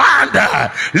 I bind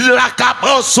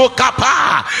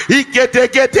lakabosokapa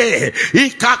ikedegede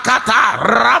ikakata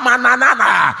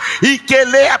ramanana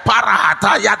ikele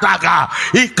parata yadaga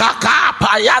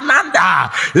ikakapa yananda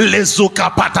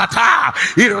lezukapatata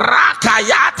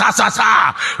irakayata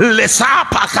sasa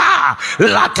lesapaka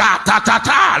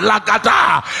lakatatata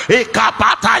lagada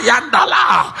ikapata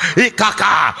yandala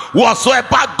ikaka.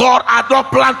 Whatsoever God had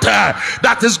not planted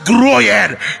that is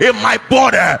growing in my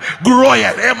body, growing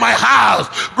in my house,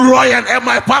 growing in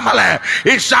my family,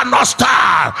 it shall not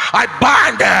stand. I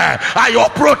bind it, I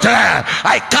uproot it,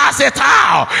 I cast it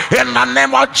out in the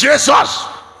name of Jesus.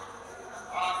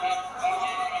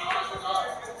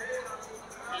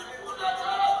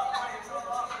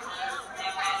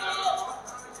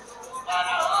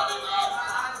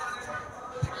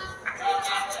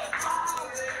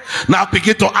 Now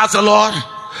begin to ask the Lord,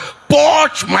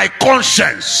 purge my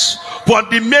conscience from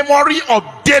the memory of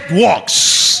dead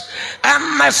works,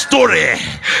 any story,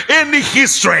 any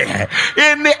history,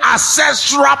 any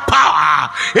ancestral power,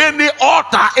 any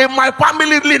altar in my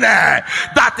family lineage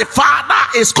that the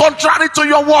Father is contrary to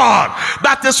your word,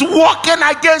 that is working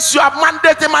against your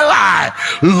mandate in my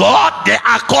life. Lord, they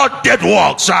are called dead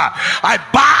works. I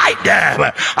bind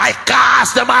them, I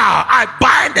cast them out, I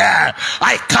bind them,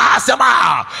 I cast them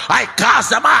out, I cast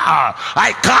them out,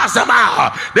 I cast them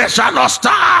out. They shall not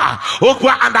stand over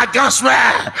and against me.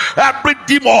 Every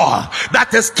demon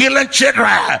that is killing children,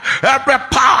 every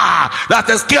power that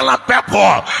is killing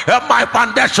people in my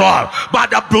foundation, by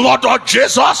the blood of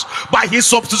Jesus, by his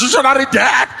substitutionary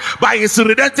death, by his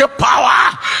redemptive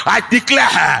power, I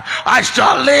declare I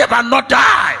shall live and not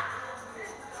die.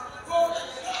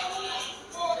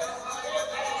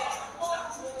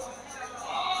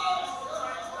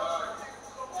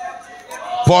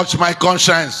 Purge my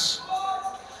conscience.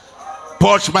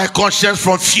 Purge my conscience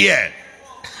from fear.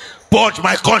 Purge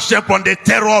my conscience from the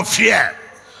terror of fear.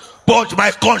 Purge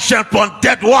my conscience from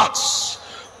dead works.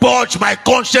 Purge my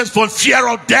conscience from fear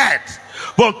of death,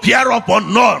 from fear of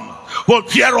unknown, from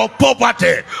fear of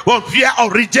poverty, from fear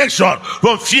of rejection,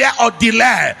 from fear of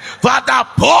delay. Father,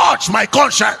 purge my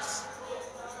conscience.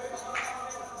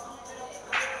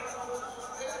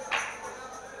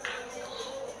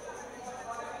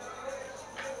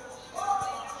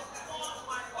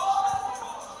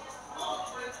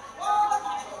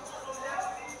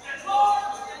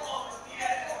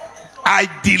 I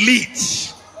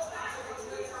delete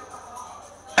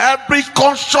every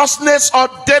consciousness of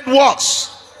dead works,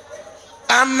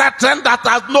 and nothing that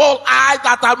has no eye,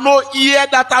 that have no ear,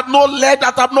 that have no leg,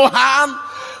 that have no hand,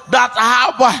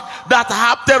 that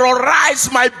have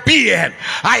terrorized my being.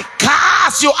 I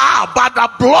cast you out by the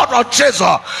blood of Jesus.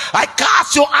 I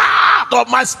cast you out of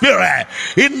my spirit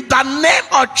in the name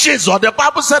of Jesus. The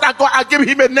Bible said that God, I give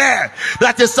him a name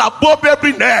that is above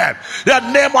every name.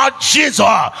 The name of Jesus.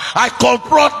 I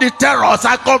confront the terrors.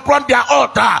 I confront their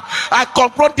altar. I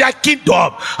confront their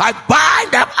kingdom. I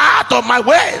bind them out of my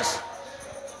ways.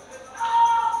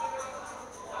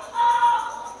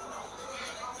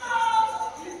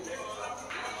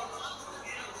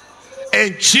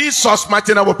 In Jesus'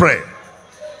 mighty name we pray.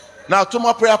 Now, two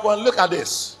more prayer points. Look at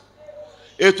this.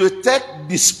 It will take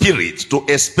the spirit to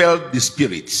expel the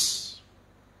spirits.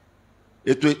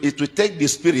 It will take the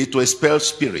spirit to expel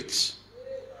spirits.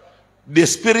 The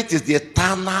spirit is the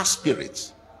eternal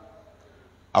spirit.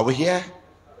 Are we here?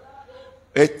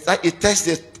 It takes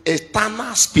the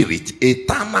eternal spirit,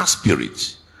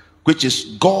 which is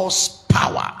God's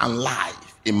power and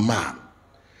life in man,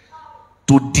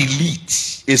 to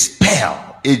delete,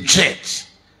 expel, eject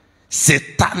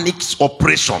satanic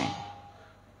operation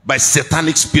by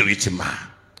satanic spirit in man.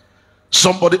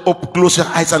 Somebody close your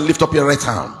eyes and lift up your right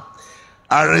hand.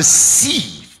 I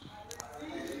receive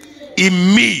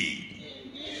in me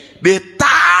the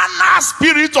eternal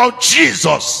spirit of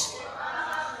Jesus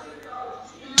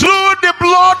through the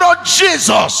blood of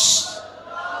Jesus,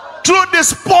 through the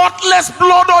spotless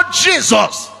blood of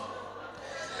Jesus.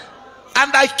 And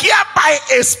I hereby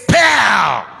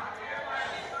expel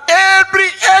every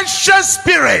ancient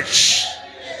spirit,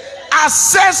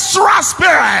 ancestral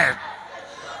spirit,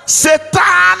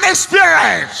 satanic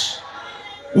spirit,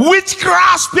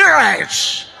 witchcraft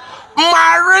spirit,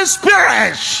 marine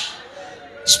spirit,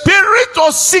 spirit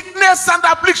of sickness and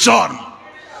affliction,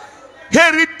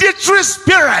 hereditary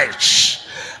spirit.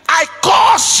 I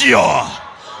cause you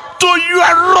to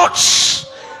your roots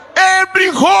every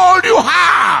hole you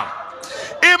have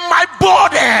in my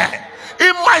body,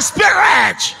 in my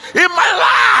spirit, in my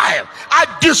life.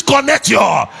 I disconnect you.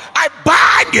 I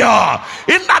bind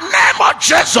you in the name of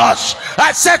Jesus.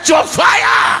 I set you on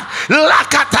fire.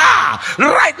 Lakata.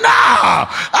 Right now,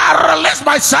 I release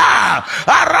myself.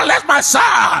 I release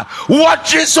myself. What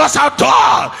Jesus has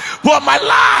done for my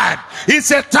life is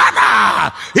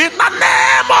eternal. In the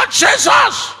name of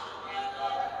Jesus.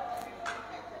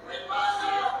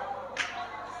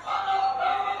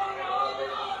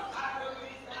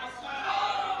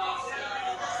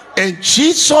 In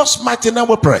Jesus' mighty name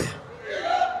we pray.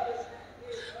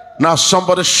 Now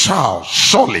somebody shout,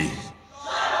 surely.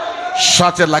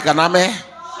 Shout it like an army.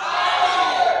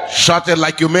 Shout it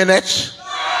like you mean it.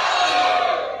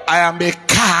 I am a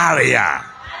carrier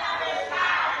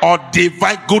of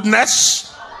divine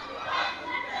goodness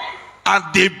and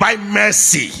divine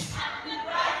mercy.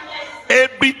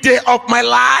 Every day of my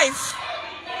life,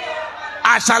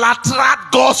 I shall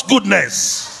attract God's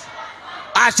goodness.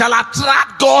 I shall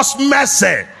attract God's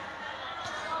mercy.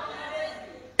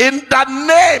 In the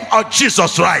name of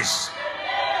Jesus Christ,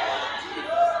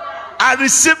 I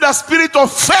receive the spirit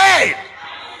of faith.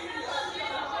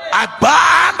 I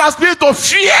bind the spirit of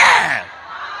fear.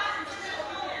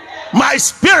 My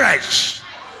spirit,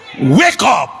 wake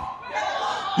up.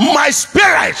 My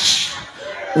spirit,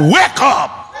 wake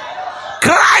up.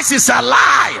 Christ is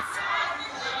alive.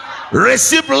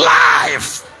 Receive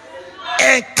life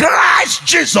in Christ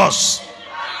Jesus.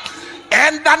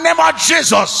 In the name of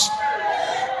Jesus,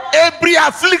 every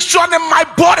affliction in my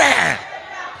body,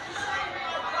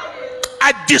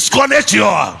 I disconnect you.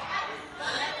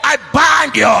 I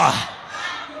bind you.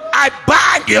 I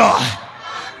bind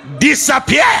you.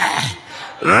 Disappear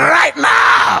right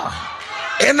now.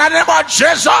 In the name of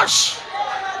Jesus,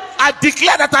 I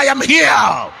declare that I am here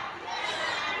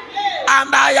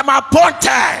and I am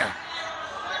appointed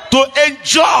to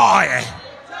enjoy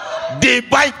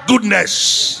divine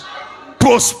goodness,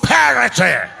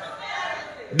 prosperity,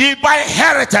 divine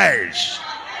heritage,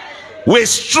 with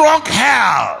strong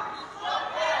help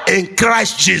in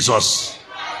Christ Jesus.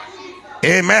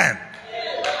 Amen.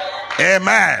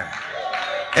 Amen.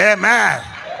 Amen.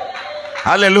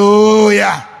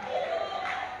 Hallelujah.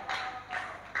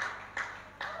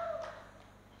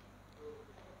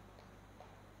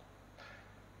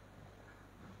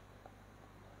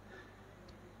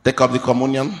 Take up the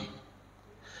communion.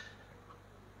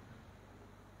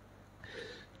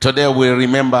 Today we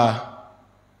remember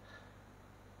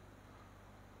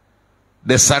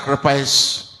the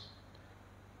sacrifice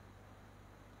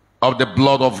of the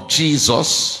blood of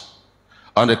Jesus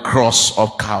on the cross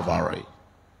of Calvary.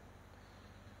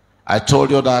 I told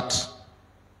you that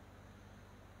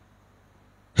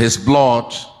his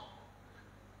blood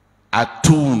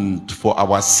atoned for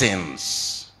our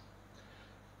sins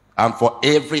and for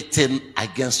everything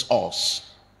against us.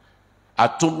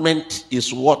 Atonement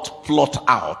is what plot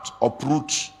out,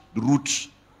 uproot the root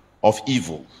of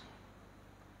evil.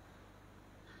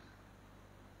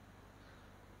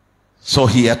 So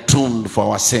he atoned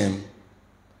for our sin.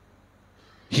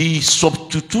 He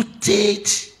substituted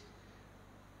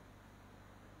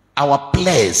our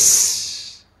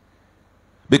place.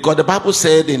 Because the Bible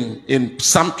said in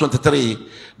Psalm 23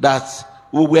 that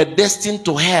we were destined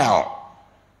to hell,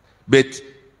 but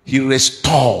he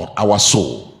restored our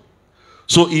soul.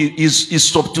 So he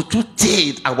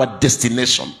substituted our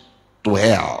destination to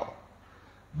hell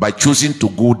by choosing to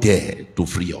go there to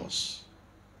free us.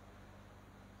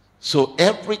 So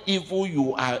every evil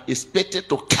you are expected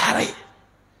to carry,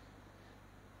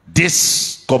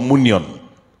 this communion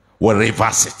will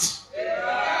reverse it.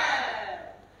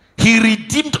 He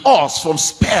redeemed us from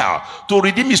spell. To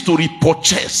redeem is to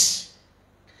repurchase.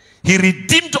 He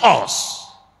redeemed us.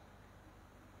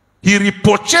 He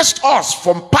repurchased us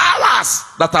from powers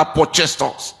that have purchased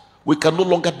us. We can no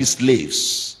longer be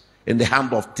slaves in the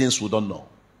hand of things we don't know.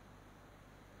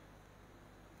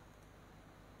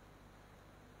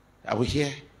 Are we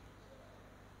here?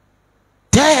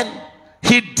 Then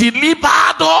he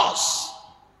delivered us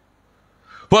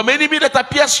from an enemy that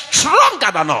appears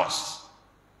stronger than us.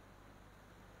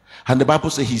 And the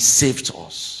Bible says he saved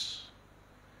us.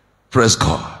 Praise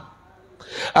God.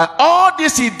 And all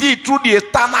this he did through the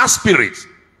eternal spirit.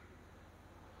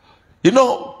 You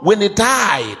know, when he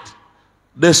died,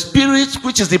 the spirit,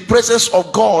 which is the presence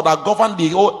of God that governed the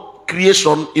whole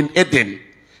creation in Eden,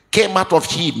 came out of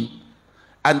him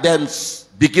and then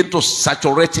began to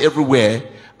saturate everywhere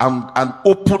and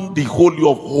open the Holy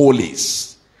of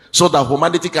Holies so that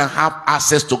humanity can have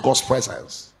access to God's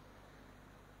presence.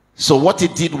 So what he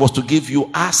did was to give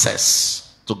you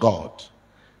access to God.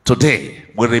 Today,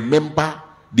 we remember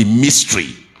the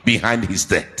mystery behind his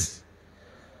death.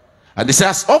 And he says,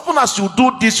 as often as you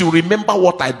do this, you remember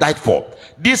what I died for.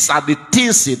 These are the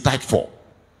things he died for.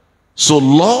 So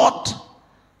Lord,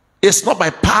 it's not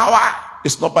by power,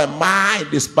 it's not by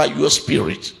mind, it's by your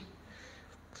spirit.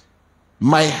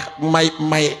 My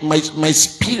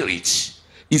spirit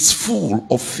is full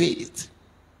of faith.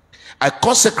 I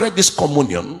consecrate this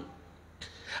communion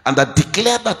and I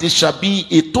declare that it shall be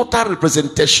a total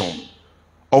representation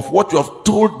of what you have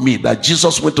told me that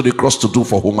Jesus went to the cross to do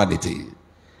for humanity.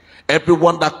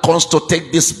 Everyone that comes to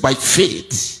take this by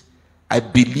faith, I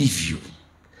believe you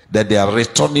that they are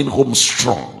returning home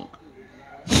strong,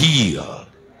 healed,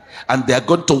 and they are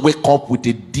going to wake up with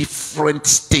a different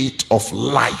state of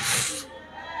life.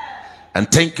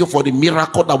 And thank you for the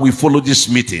miracle that we follow this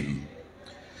meeting.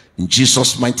 In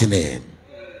Jesus' mighty name.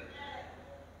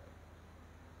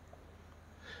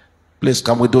 Please,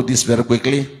 can we do this very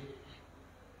quickly?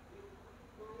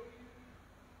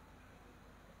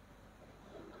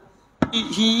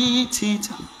 Eat it,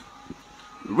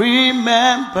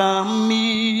 remember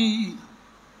me.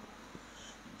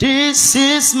 This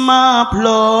is my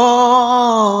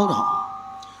blood,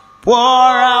 pour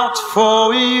out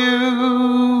for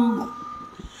you.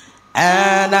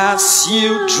 And as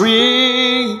you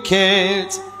drink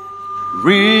it,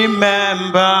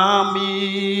 remember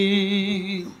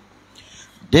me.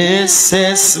 This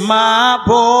is my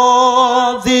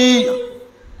body,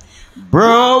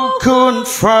 broken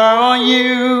for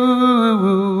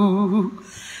you.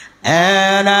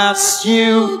 And as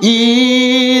you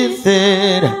eat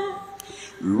it,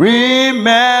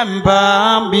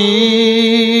 remember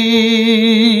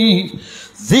me.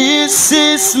 This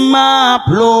is my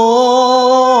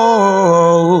blood,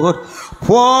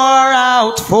 pour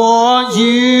out for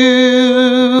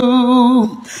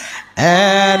you.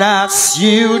 And as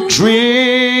you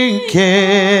drink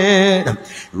it,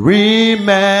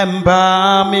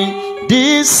 remember me.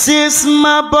 This is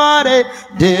my body,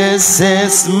 this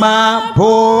is my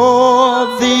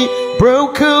body,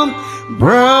 broken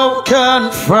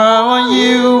broken for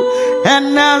you.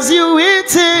 And as you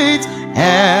eat it,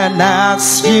 and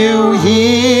as you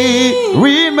eat,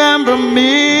 remember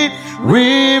me,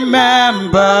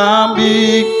 remember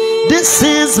me. This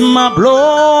is my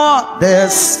blood,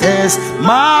 this is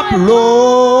my blood,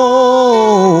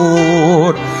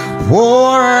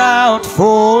 pour out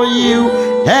for you.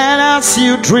 And as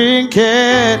you drink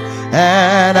it,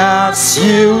 and as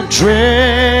you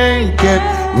drink it,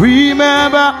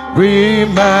 remember,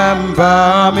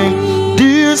 remember me.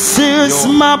 This is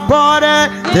my body,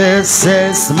 this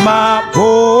is my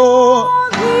blood,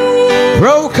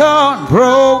 broken,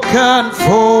 broken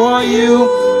for you.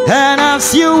 And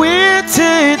as you eat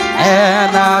it,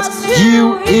 and as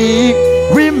you eat,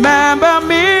 remember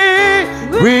me,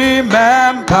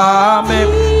 remember me.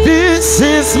 This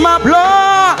is my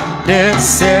blood,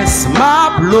 this is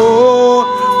my blood,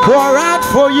 pour out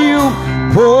for you,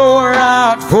 pour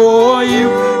out for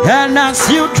you. And as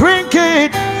you drink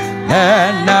it,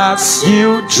 and as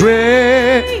you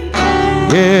drink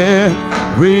it,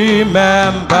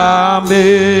 remember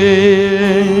me.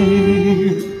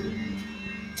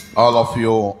 All of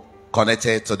you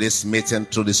connected to this meeting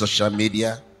through the social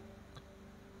media,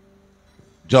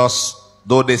 just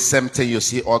do the same thing you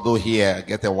see Odo here.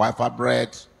 Get a wafer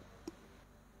bread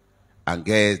and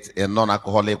get a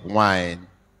non-alcoholic wine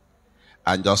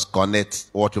and just connect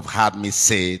what you've heard me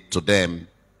say to them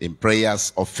in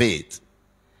prayers of faith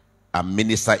and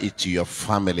minister it to your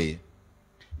family.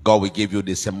 God will give you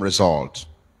the same result.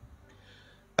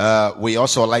 We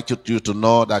also like you to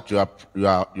know that your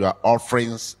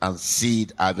offerings and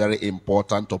seed are very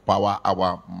important to power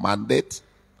our mandate.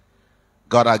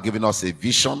 God has given us a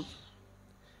vision,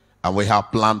 and we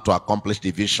have planned to accomplish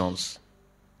the visions.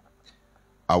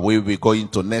 We will be going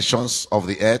to nations of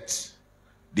the earth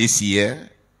this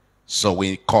year, so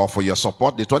we call for your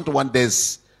support. The 21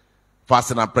 days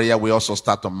fasting and prayer will also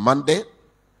start on Monday,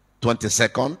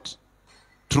 22nd,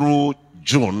 through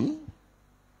June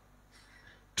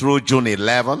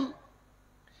 11.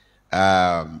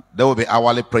 There will be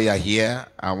hourly prayer here,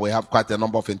 and we have quite a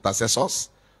number of intercessors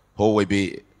who will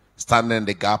be standing in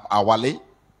the gap hourly.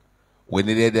 We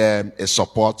needed a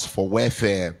support for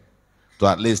welfare to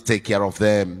at least take care of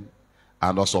them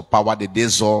and also power the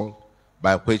diesel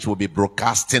by which we'll be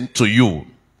broadcasting to you.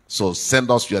 So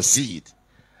send us your seed.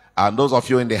 And those of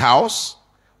you in the house,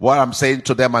 what I'm saying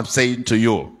to them, I'm saying to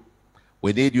you.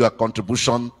 We need your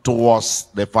contribution towards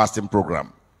the fasting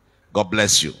program. God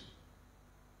bless you.